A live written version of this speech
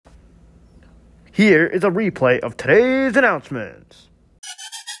Here is a replay of today's announcements.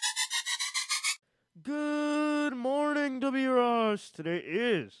 Good morning, W. Ross. Today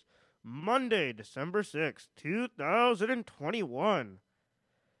is Monday, December 6th, 2021.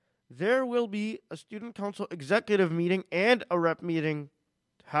 There will be a student council executive meeting and a rep meeting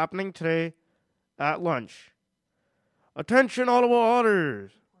happening today at lunch. Attention, Ottawa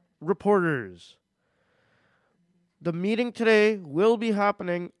reporters. The meeting today will be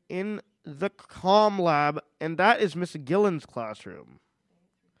happening in the Comm Lab, and that is Miss Gillen's classroom.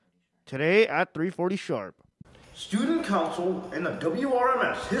 Today at 3:40 sharp. Student Council and the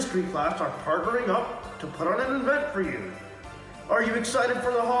WRMS History class are partnering up to put on an event for you. Are you excited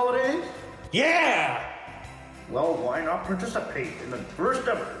for the holidays? Yeah! Well, why not participate in the first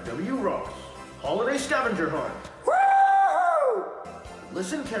ever W. Ross Holiday Scavenger Hunt? Woo!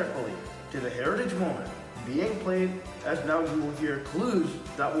 Listen carefully to the heritage moment being played, as now you will hear clues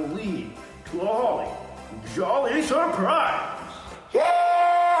that will lead to a holly jolly surprise.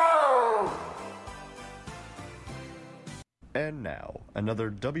 Yeah! And now,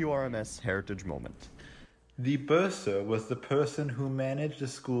 another WRMS Heritage Moment. The bursar was the person who managed the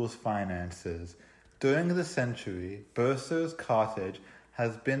school's finances. During the century, Bursar's Cottage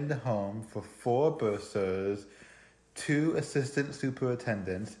has been the home for 4 bursars, 2 assistant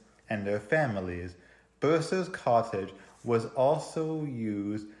superintendents, and their families. Bursar's Cottage was also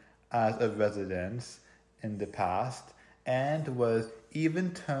used as a residence in the past and was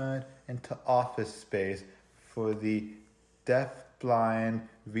even turned into office space for the Deaf-Blind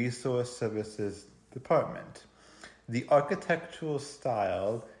Resource Services Department. The architectural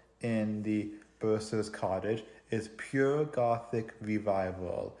style in the Bursar's Cottage is pure Gothic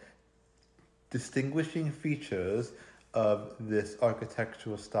revival. Distinguishing features of this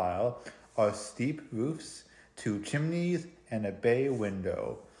architectural style are steep roofs, 2 chimneys, and a bay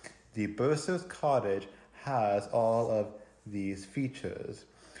window. The Bursar's Cottage has all of these features.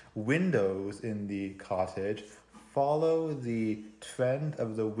 Windows in the cottage follow the trend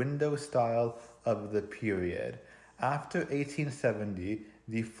of the window style of the period. After 1870,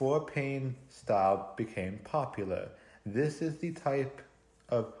 the 4-pane style became popular. This is the type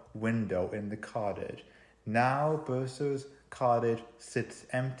of window in the cottage. Now Bursar's Cottage sits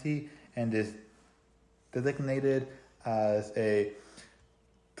empty and is designated as a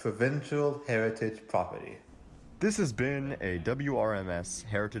provincial heritage property. This has been a WRMS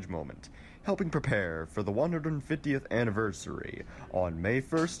Heritage Moment, helping prepare for the 150th anniversary on May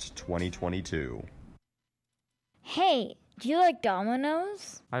 1st, 2022. Hey, do you like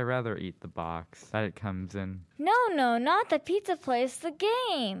Domino's? I rather eat the box that it comes in. No, not the pizza place, the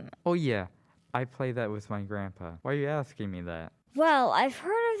game. Oh yeah, I play that with my grandpa. Why are you asking me that? Well, I've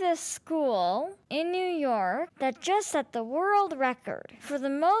heard of this school in New York that just set the world record for the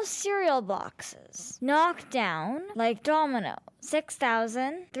most cereal boxes knocked down like Domino.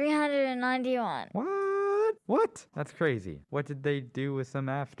 6,391. What? That's crazy. What did they do with them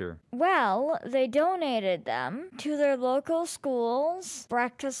after? Well, they donated them to their local schools'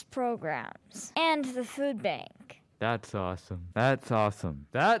 breakfast programs and the food bank. That's awesome. Can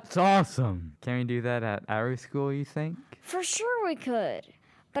we do that at our school, you think? For sure we could,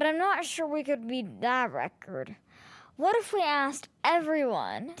 but I'm not sure we could beat that record. What if we asked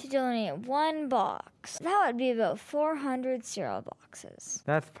everyone to donate 1 box? That would be about 400 cereal boxes.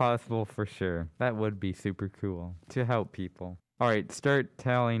 That's possible for sure. That would be super cool to help people. Alright, start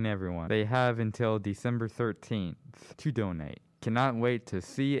telling everyone. They have until December 13th to donate. Cannot wait to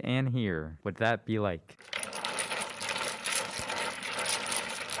see and hear what that be like.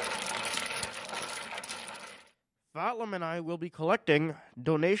 Fatlam and I will be collecting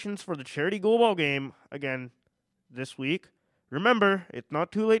donations for the charity goalball game again this week. Remember, it's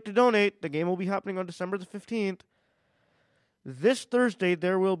not too late to donate. The game will be happening on December the 15th. This Thursday,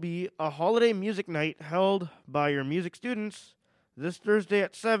 there will be a holiday music night held by your music students this Thursday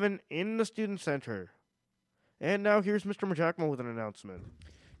at 7 in the Student Center. And now here's Mr. Majakmo with an announcement.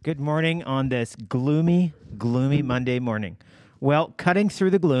 Good morning on this gloomy Monday morning. Well, cutting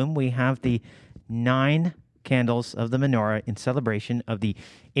through the gloom, we have the 9 candles of the menorah in celebration of the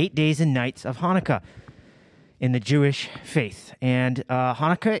 8 days and nights of Hanukkah in the Jewish faith. And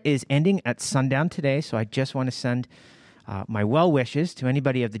Hanukkah is ending at sundown today, so I just want to send my well wishes to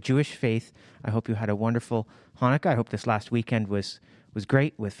anybody of the Jewish faith. I hope you had a wonderful Hanukkah. I hope this last weekend was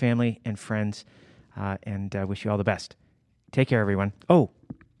great with family and friends, and wish you all the best. Take care, everyone. Oh,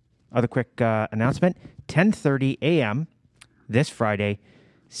 other quick announcement, 10:30 a.m. this Friday,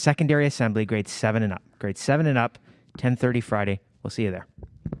 Secondary Assembly, grades 7 and up. Grades 7 and up, 10:30 Friday. We'll see you there.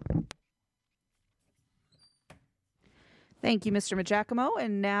 Thank you, Mr. Majacomo.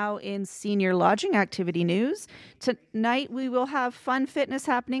 And now in senior lodging activity news. Tonight we will have fun fitness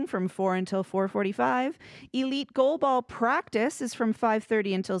happening from 4 until 4:45. Elite goalball practice is from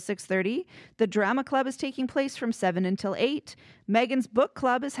 5:30 until 6:30. The drama club is taking place from 7 until 8. Megan's book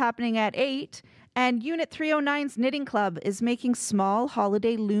club is happening at 8. And Unit 309's Knitting Club is making small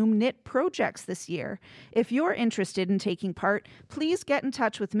holiday loom knit projects this year. If you're interested in taking part, please get in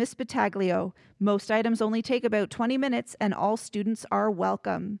touch with Miss Battaglio. Most items only take about 20 minutes and all students are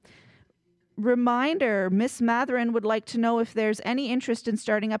welcome. Reminder, Miss Matherin would like to know if there's any interest in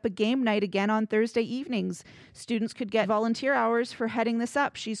starting up a game night again on Thursday evenings. Students could get volunteer hours for heading this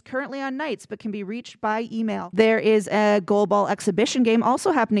up. She's currently on nights but can be reached by email. There is a goalball exhibition game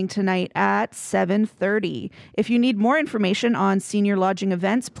also happening tonight at 7:30. If you need more information on senior lodging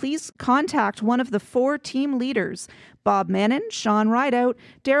events, please contact one of the 4 team leaders, Bob Mannon, Sean Rideout,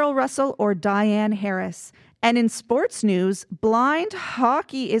 Daryl Russell, or Diane Harris. And in sports news, blind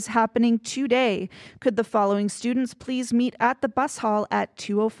hockey is happening today. Could the following students please meet at the bus hall at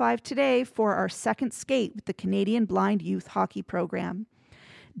 2:05 today for our second skate with the Canadian Blind Youth Hockey Program?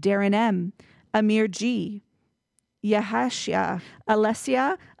 Darren M., Amir G., Yahashia,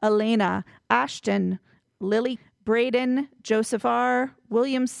 Alessia, Elena, Ashton, Lily, Braden, Joseph R.,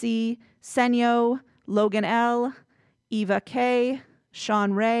 William C., Senyo, Logan L., Eva K.,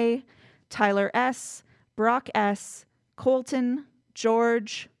 Sean Ray, Tyler S., Brock S., Colton,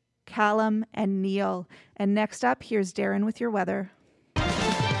 George, Callum, and Neil. And next up, here's Darren with your weather.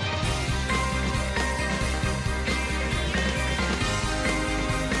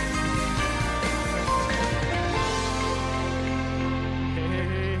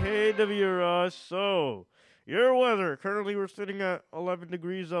 Hey, WRS. So, your weather. Currently, we're sitting at 11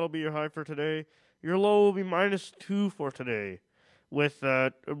 degrees. That'll be your high for today. Your low will be -2 for today with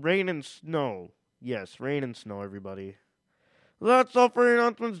rain and snow. Yes, rain and snow, everybody. That's all for your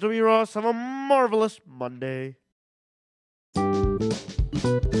announcements, W. Ross. Have a marvelous Monday.